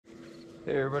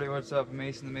Hey everybody, what's up?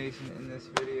 Mason the Mason. In this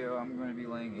video, I'm going to be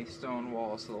laying a stone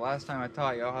wall. So the last time I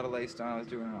taught y'all how to lay stone, I was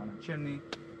doing it on a chimney.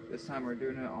 This time we're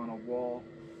doing it on a wall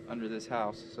under this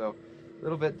house. So a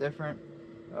little bit different.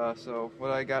 So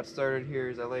what I got started here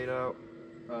is I laid out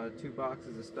 2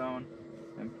 boxes of stone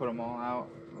and put them all out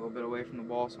a little bit away from the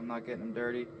wall so I'm not getting them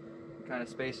dirty. And kind of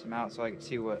spaced them out so I can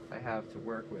see what I have to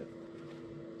work with.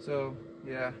 So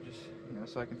yeah, just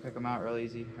so I can pick them out real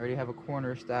easy. I already have a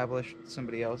corner established,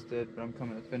 somebody else did, but I'm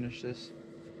coming to finish this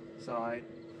side.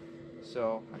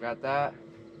 So I got that,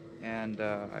 and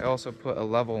I also put a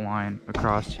level line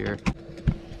across here.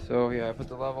 So yeah, I put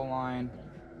the level line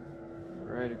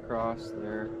right across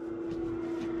there.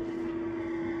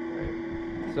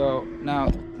 Right. So now,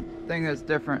 the thing that's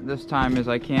different this time is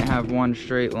I can't have one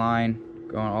straight line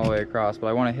going all the way across, but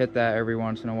I want to hit that every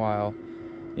once in a while,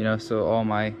 so all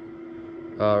my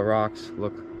rocks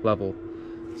look level.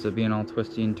 So being all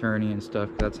twisty and turny and stuff,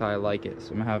 that's how I like it.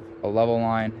 So I'm gonna have a level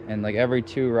line, and like every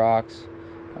 2 rocks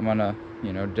I'm gonna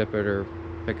dip it or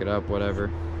pick it up, whatever.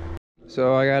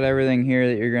 So I got everything here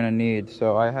that you're gonna need.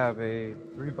 So I have 3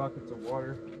 buckets of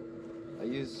water. I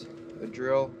use a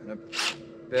drill and a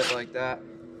bit like that,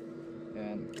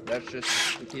 and that's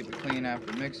just to keep it clean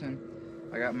after mixing.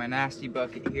 I got my nasty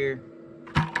bucket here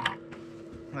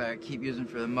that I keep using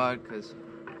for the mud, because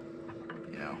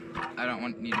I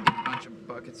don't need to get a bunch of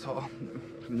buckets all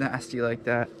nasty like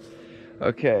that.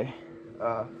 Okay,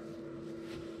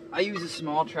 I use a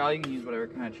small trowel. You can use whatever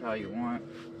kind of trowel you want.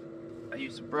 I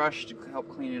use a brush to help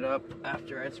clean it up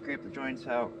after I scrape the joints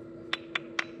out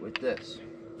with this.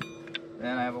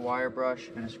 Then I have a wire brush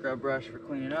and a scrub brush for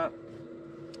cleaning up.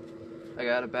 I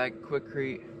got a bag of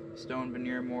Quikrete stone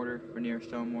veneer mortar, veneer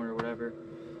stone mortar, whatever.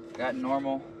 Got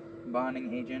normal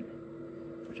bonding agent,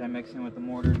 which I mix in with the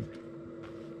mortar.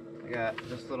 I got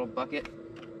this little bucket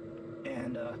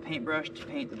and a paintbrush to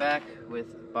paint the back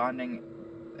with bonding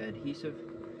adhesive,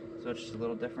 so it's just a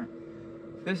little different.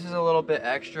 This is a little bit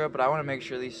extra, but I want to make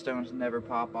sure these stones never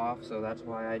pop off, so that's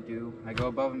why I go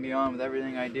above and beyond with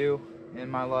everything I do in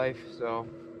my life. So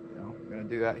I'm gonna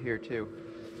do that here too.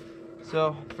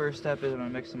 So first step is I'm gonna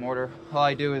mix the mortar. All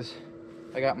I do is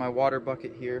I got my water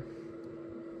bucket here,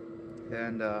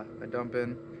 and I dump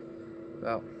in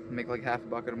make like half a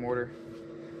bucket of mortar.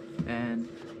 And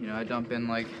I dump in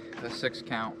like a 6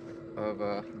 count of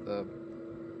the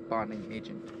bonding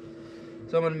agent.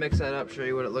 So I'm gonna mix that up, show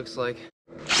you what it looks like.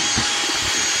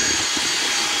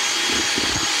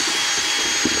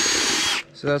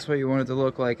 So that's what you want it to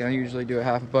look like. I usually do a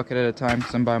half a bucket at a time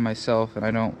because I'm by myself and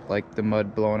I don't like the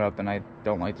mud blowing up, and I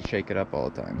don't like to shake it up all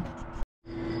the time.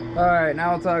 Alright,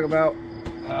 now we'll talk about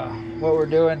what we're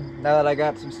doing now that I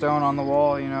got some stone on the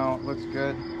wall. It looks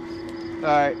good.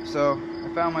 Alright, so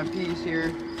I found my piece here,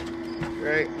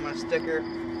 right? I'm gonna stick her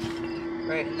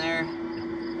right in there.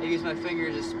 I use my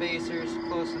fingers as spacers,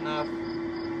 close enough.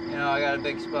 I got a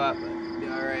big spot, but it'll be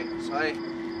alright. So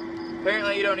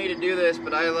apparently you don't need to do this,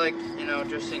 but I like,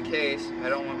 just in case, I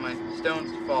don't want my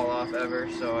stones to fall off ever,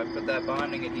 so I put that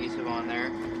bonding adhesive on there.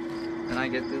 And I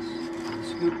get this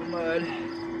scoop of mud,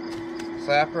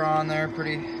 slap her on there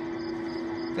pretty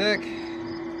thick,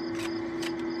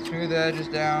 smooth the edges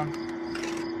down.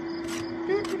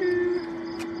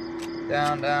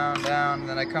 Down, down, down, and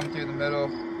then I come through the middle,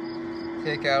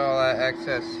 take out all that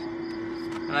excess.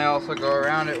 And I also go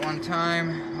around it one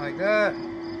time, like that.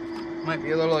 Might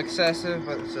be a little excessive,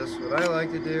 but it's just what I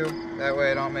like to do. That way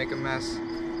I don't make a mess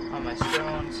on my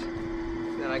stones.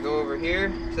 Then I go over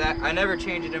here, I never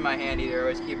change it in my hand either, I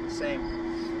always keep it the same.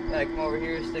 Then I come over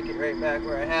here, stick it right back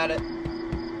where I had it,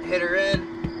 hit her in.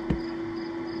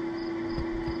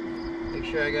 Make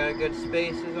sure I got good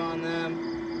spaces on them.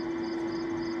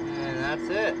 And that's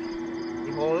it.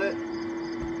 You hold it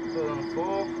so it don't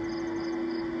fall. A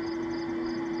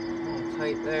little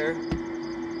tight there.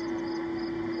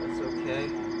 That's okay.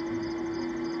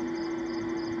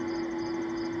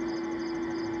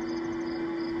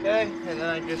 Okay, and then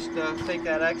I just take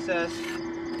that excess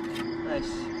and I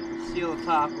seal the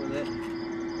top with it.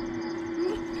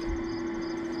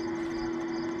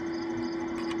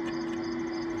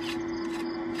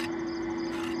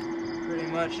 Pretty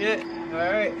much it.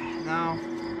 Alright, now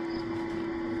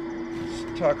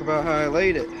let's talk about how I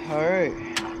laid it. Alright,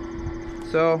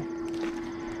 so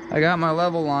I got my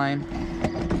level line.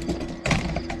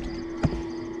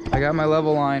 I got my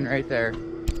level line right there,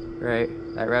 right?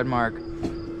 That red mark.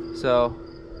 So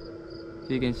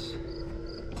you can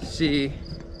see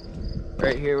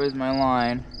right here was my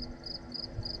line.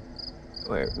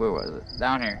 Where was it?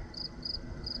 Down here.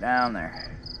 Down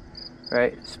there.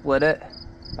 Right? Split it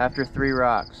after 3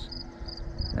 rocks.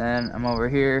 Then I'm over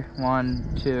here,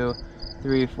 1, 2,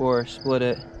 3, 4, split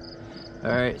it.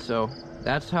 Alright, so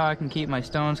that's how I can keep my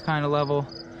stones kind of level.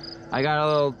 I got a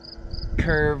little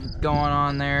curve going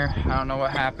on there. I don't know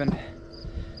what happened,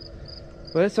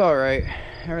 but it's alright.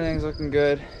 Everything's looking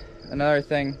good. Another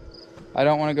thing, I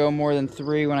don't want to go more than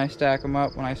 3 when I stack them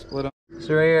up, when I split them.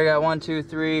 So right here I got 1, 2,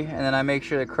 3, and then I make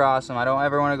sure to cross them. I don't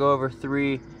ever want to go over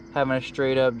 3 having a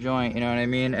straight up joint, you know what I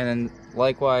mean? And then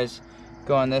likewise,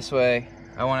 going this way,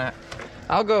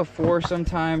 I'll go 4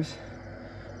 sometimes,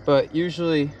 but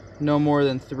usually no more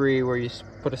than 3 where you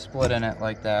put a split in it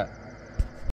like that.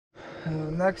 The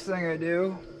next thing I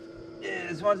do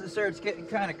is, once it starts getting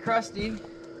kind of crusty,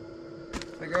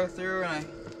 I go through and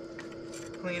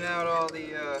I clean out all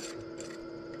the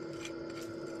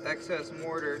excess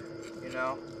mortar, you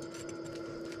know.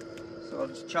 So I'll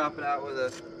just chop it out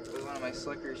with one of my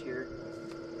slickers here.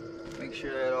 Make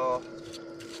sure that all.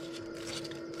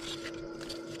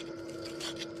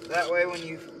 That way when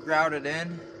you grout it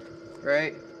in,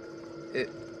 right, it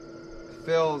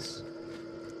fills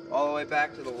all the way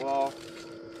back to the wall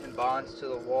and bonds to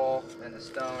the wall and the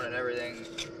stone and everything,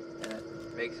 and it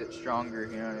makes it stronger,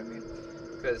 you know what I mean?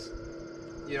 Because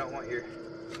you don't want your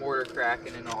mortar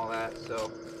cracking and all that.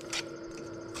 So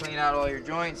clean out all your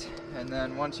joints, and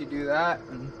then once you do that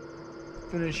and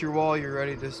finish your wall, you're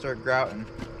ready to start grouting.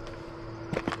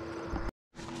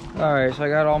 Alright, so I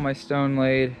got all my stone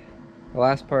laid. The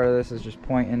last part of this is just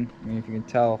pointing. I mean, if you can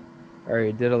tell, I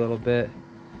already did a little bit,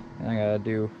 and I gotta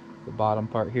do the bottom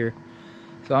part here.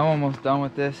 So I'm almost done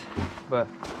with this, but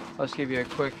I'll just give you a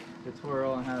quick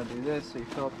tutorial on how to do this. So you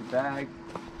fill up your bag.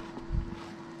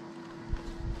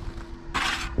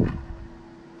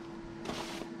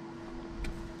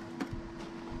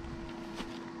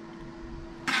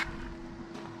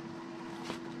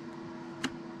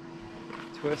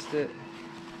 Twist it.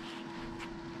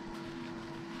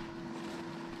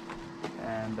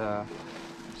 And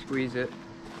squeeze it.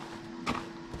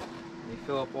 You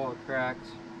fill up all the cracks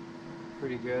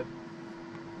pretty good.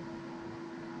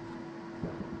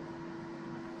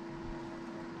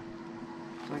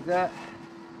 Just like that.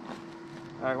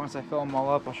 Alright, once I fill them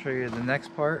all up, I'll show you the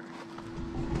next part.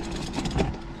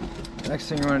 The next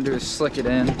thing you want to do is slick it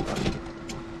in.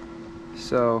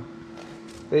 So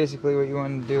basically what you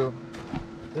want to do,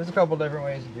 there's a couple different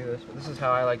ways to do this, but this is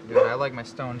how I like to do it. I like my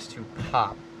stones to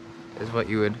pop, is what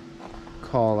you would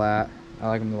call that. I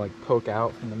like them to like poke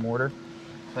out from the mortar.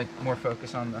 Like more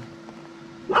focus on the.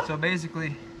 So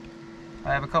basically,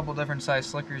 I have a couple different size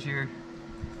slickers here,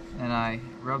 and I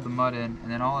rub the mud in, and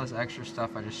then all this extra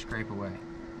stuff I just scrape away.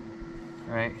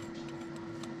 Right?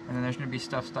 And then there's gonna be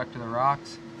stuff stuck to the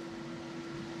rocks,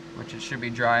 which it should be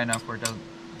dry enough where it doesn't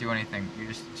do anything. You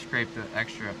just scrape the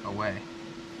extra away.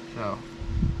 So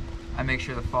I make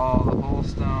sure to follow the whole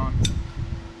stone,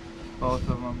 both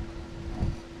of them,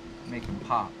 make them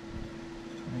pop.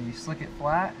 And then you slick it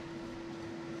flat.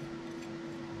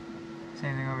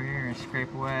 Same thing over here, and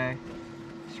scrape away,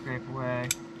 slick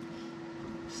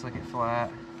it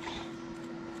flat,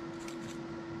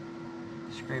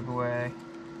 scrape away,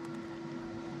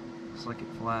 slick it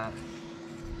flat.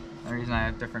 The reason I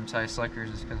have different size slickers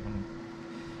is because when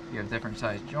you have different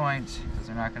size joints, because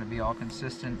they're not going to be all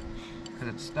consistent, because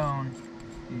it's stone,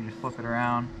 you can just flip it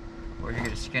around, or you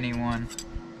get a skinny one,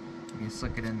 you can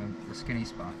slick it in the skinny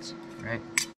spots, right?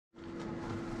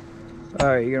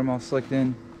 Alright, you get them all slicked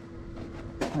in.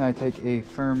 And I take a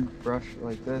firm brush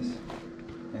like this,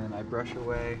 and I brush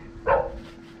away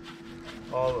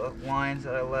all the lines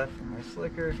that I left from my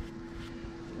slicker.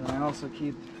 And I also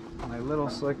keep my little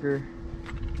slicker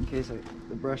in case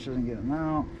the brush doesn't get them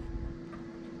out.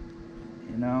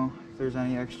 You know, if there's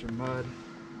any extra mud,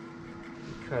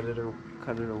 you cut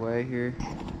it away here.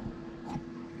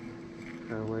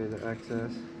 Cut away the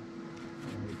excess,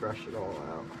 and you brush it all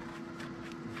out.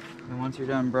 And once you're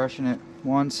done brushing it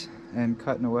once and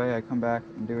cutting away, I come back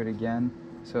and do it again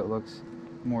so it looks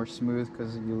more smooth,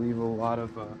 because you leave a lot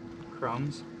of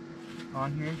crumbs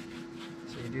on here.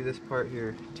 So you do this part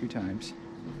here 2 times.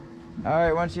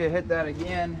 Alright, once you hit that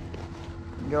again,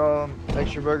 you get all the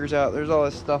extra boogers out. There's all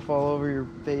this stuff all over your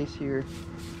face here.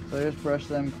 So I just brush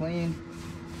them clean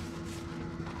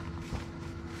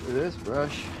with this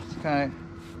brush. It's kind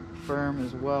of firm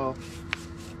as well.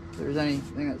 If there's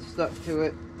anything that's stuck to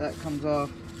it, that comes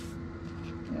off.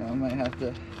 You know, I might have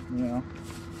to, you know,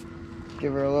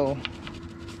 give her a little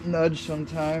nudge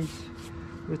sometimes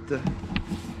with the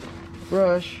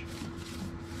brush.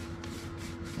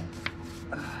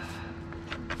 But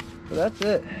that's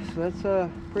it. So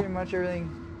that's pretty much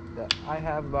everything that I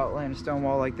have about laying a stone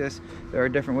wall like this. There are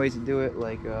different ways to do it,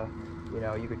 like you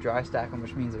know, you could dry stack them,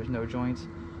 which means there's no joints.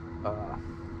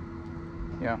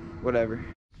 You know, whatever.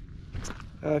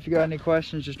 If you got any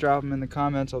questions, just drop them in the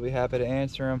comments. I'll be happy to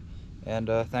answer them. And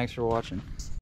thanks for watching.